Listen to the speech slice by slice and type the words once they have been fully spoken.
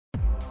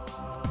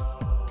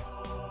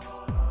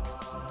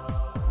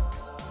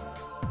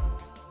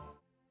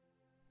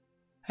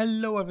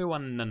Hello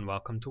everyone and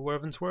welcome to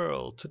Werven's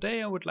World.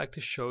 Today I would like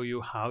to show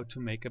you how to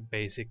make a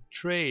basic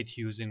trade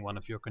using one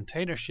of your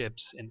container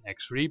ships in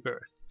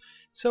Rebirth.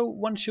 So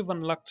once you've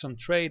unlocked some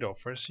trade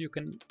offers, you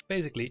can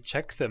basically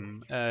check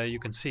them. You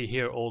can see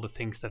here all the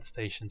things that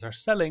stations are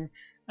selling,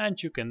 and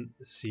you can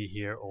see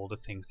here all the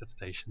things that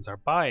stations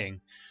are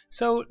buying.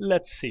 So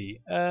let's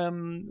see.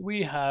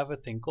 We have a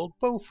thing called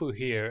Bofu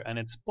here, and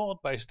it's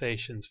bought by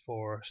stations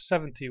for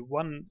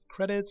 71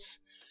 credits.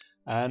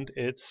 And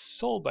it's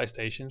sold by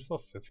stations for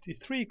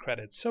 53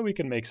 credits, so we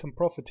can make some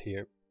profit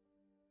here.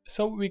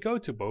 So we go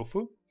to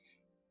Bofu,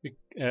 we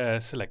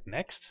select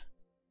next.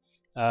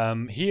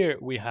 Here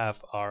we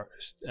have our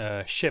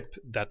ship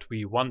that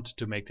we want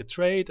to make the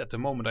trade. At the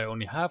moment I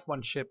only have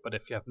one ship, but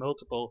if you have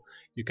multiple,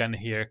 you can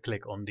here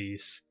click on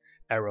these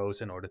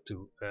arrows in order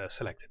to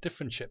select a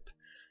different ship.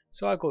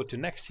 So I'll go to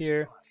next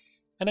here,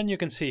 and then you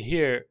can see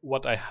here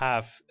what I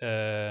have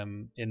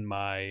in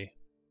my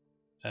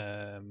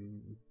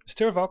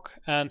Sturvok,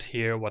 and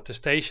here what the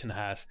station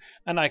has,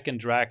 and I can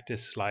drag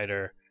this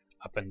slider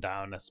up and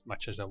down as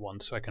much as I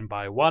want. So I can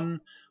buy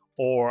one,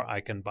 or I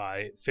can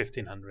buy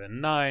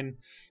 1509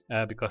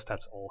 because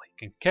that's all he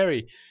can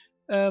carry.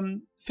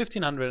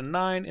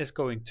 1509 is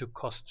going to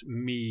cost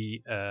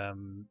me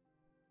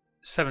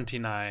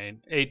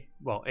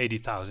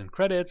 80,000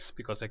 credits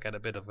because I get a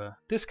bit of a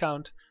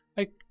discount.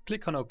 I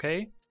click on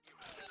OK.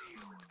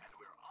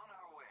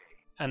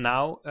 And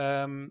now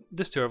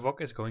the Sturvok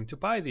is going to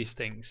buy these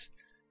things.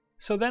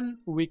 So then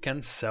we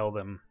can sell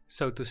them.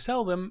 So to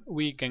sell them,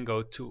 we can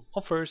go to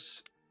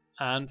offers,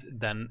 and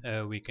then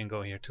we can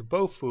go here to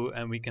Bofu,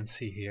 and we can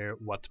see here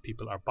what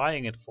people are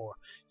buying it for.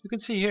 You can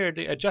see here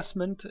the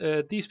adjustment.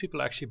 These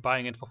people are actually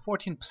buying it for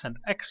 14%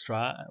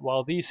 extra,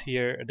 while these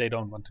here, they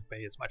don't want to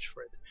pay as much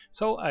for it.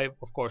 So I,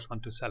 of course,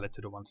 want to sell it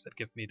to the ones that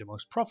give me the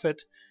most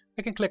profit.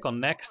 I can click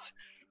on next,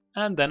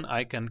 and then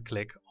I can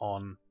click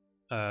on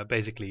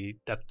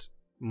basically that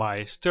my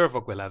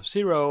Sturvok will have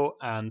 0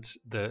 and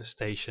the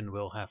station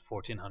will have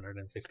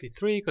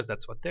 1453 because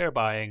that's what they're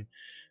buying.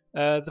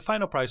 The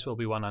final price will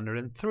be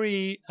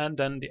 103, and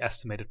then the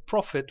estimated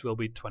profit will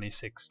be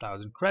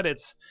 26,000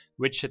 credits,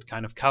 which it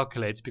kind of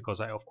calculates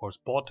because I of course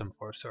bought them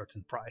for a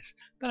certain price.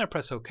 Then I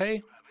press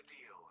OK,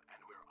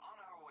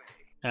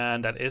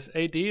 and that is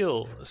a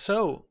deal.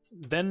 So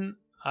then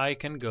I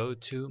can go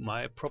to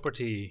my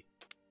property,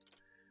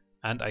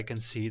 and I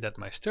can see that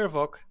my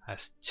Sturvok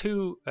has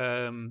two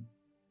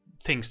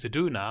things to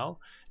do now.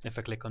 If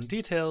I click on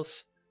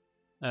details,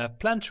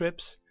 plan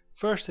trips,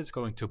 first it's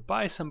going to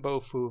buy some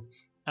Bofu,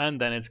 and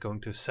then it's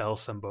going to sell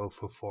some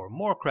Bofu for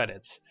more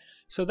credits.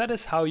 So that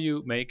is how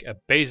you make a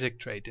basic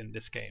trade in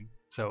this game.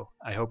 So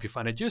I hope you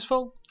find it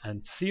useful,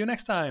 and see you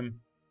next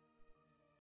time.